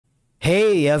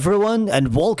Hey everyone,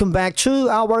 and welcome back to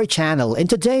our channel. In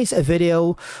today's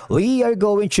video, we are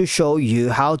going to show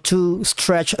you how to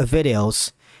stretch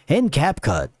videos in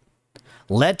CapCut.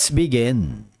 Let's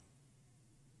begin.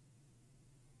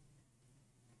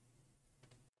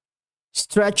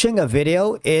 Stretching a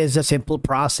video is a simple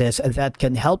process that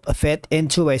can help fit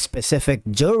into a specific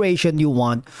duration you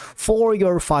want for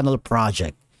your final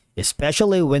project,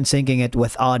 especially when syncing it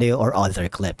with audio or other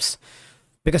clips.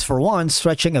 Because for one,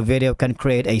 stretching a video can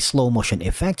create a slow motion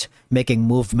effect, making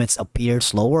movements appear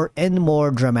slower and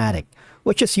more dramatic,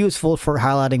 which is useful for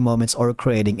highlighting moments or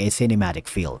creating a cinematic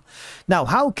feel. Now,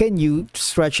 how can you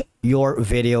stretch your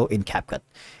video in CapCut?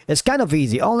 It's kind of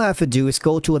easy. All I have to do is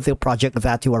go to the project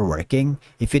that you are working.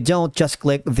 If you don't, just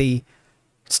click the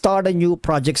Start a New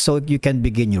Project so you can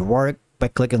begin your work by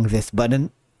clicking this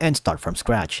button and start from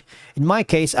scratch. In my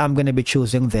case, I'm going to be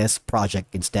choosing this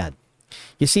project instead.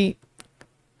 You see,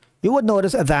 you would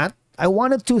notice that I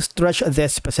wanted to stretch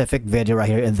this specific video right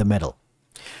here in the middle.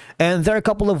 And there are a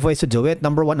couple of ways to do it.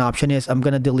 Number one option is I'm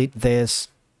going to delete this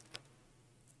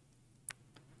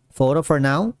photo for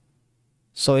now.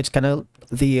 So it's kind of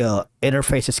the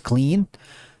interface is clean.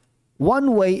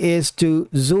 One way is to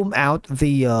zoom out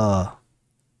the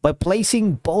by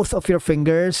placing both of your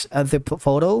fingers at the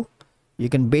photo. You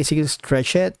can basically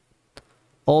stretch it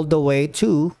all the way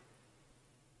to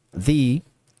the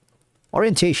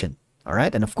orientation. All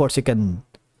right, and of course you can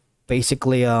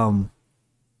basically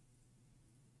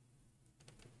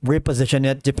reposition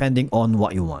it depending on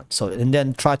what you want. So, and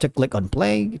then try to click on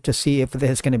play to see if this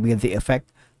is going to be the effect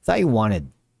that you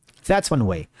wanted. That's one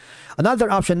way.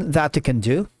 Another option that you can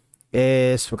do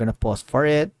is we're going to pause for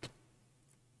it.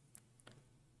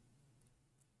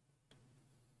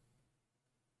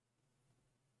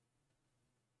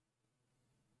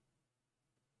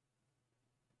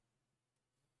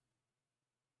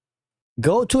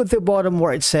 Go to the bottom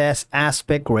where it says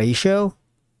aspect ratio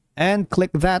and click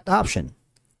that option.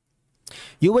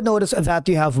 You would notice that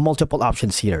you have multiple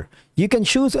options here. You can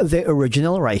choose the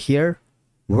original right here,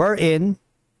 wherein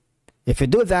if you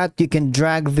do that, you can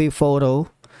drag the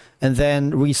photo and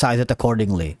then resize it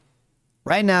accordingly.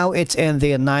 Right now, it's in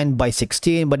the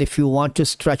 9:16, but if you want to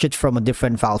stretch it from a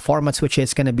different file formats, which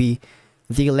is going to be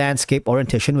the landscape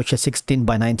orientation, which is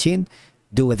 16:19,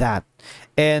 do that.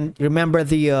 And remember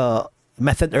the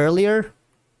method earlier,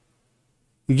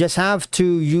 you just have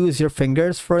to use your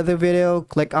fingers for the video,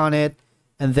 click on it,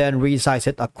 and then resize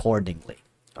it accordingly.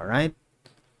 All right,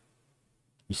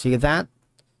 you see that?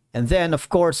 And then of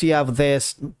course you have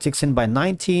this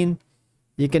 16:19.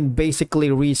 You can basically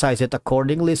resize it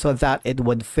accordingly so that it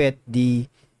would fit the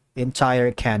entire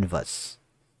canvas.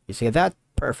 You see that?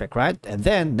 Perfect, right? And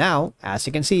then now, as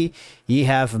you can see, you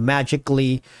have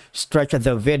magically stretched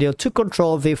the video to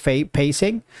control the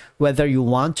pacing, whether you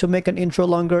want to make an intro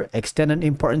longer, extend an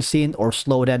important scene, or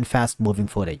slow down fast moving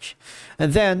footage.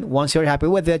 And then once you're happy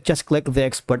with it, just click the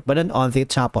export button on the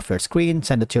top of your screen,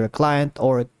 send it to your client,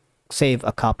 or save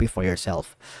a copy for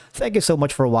yourself. Thank you so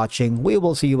much for watching. We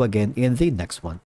will see you again in the next one.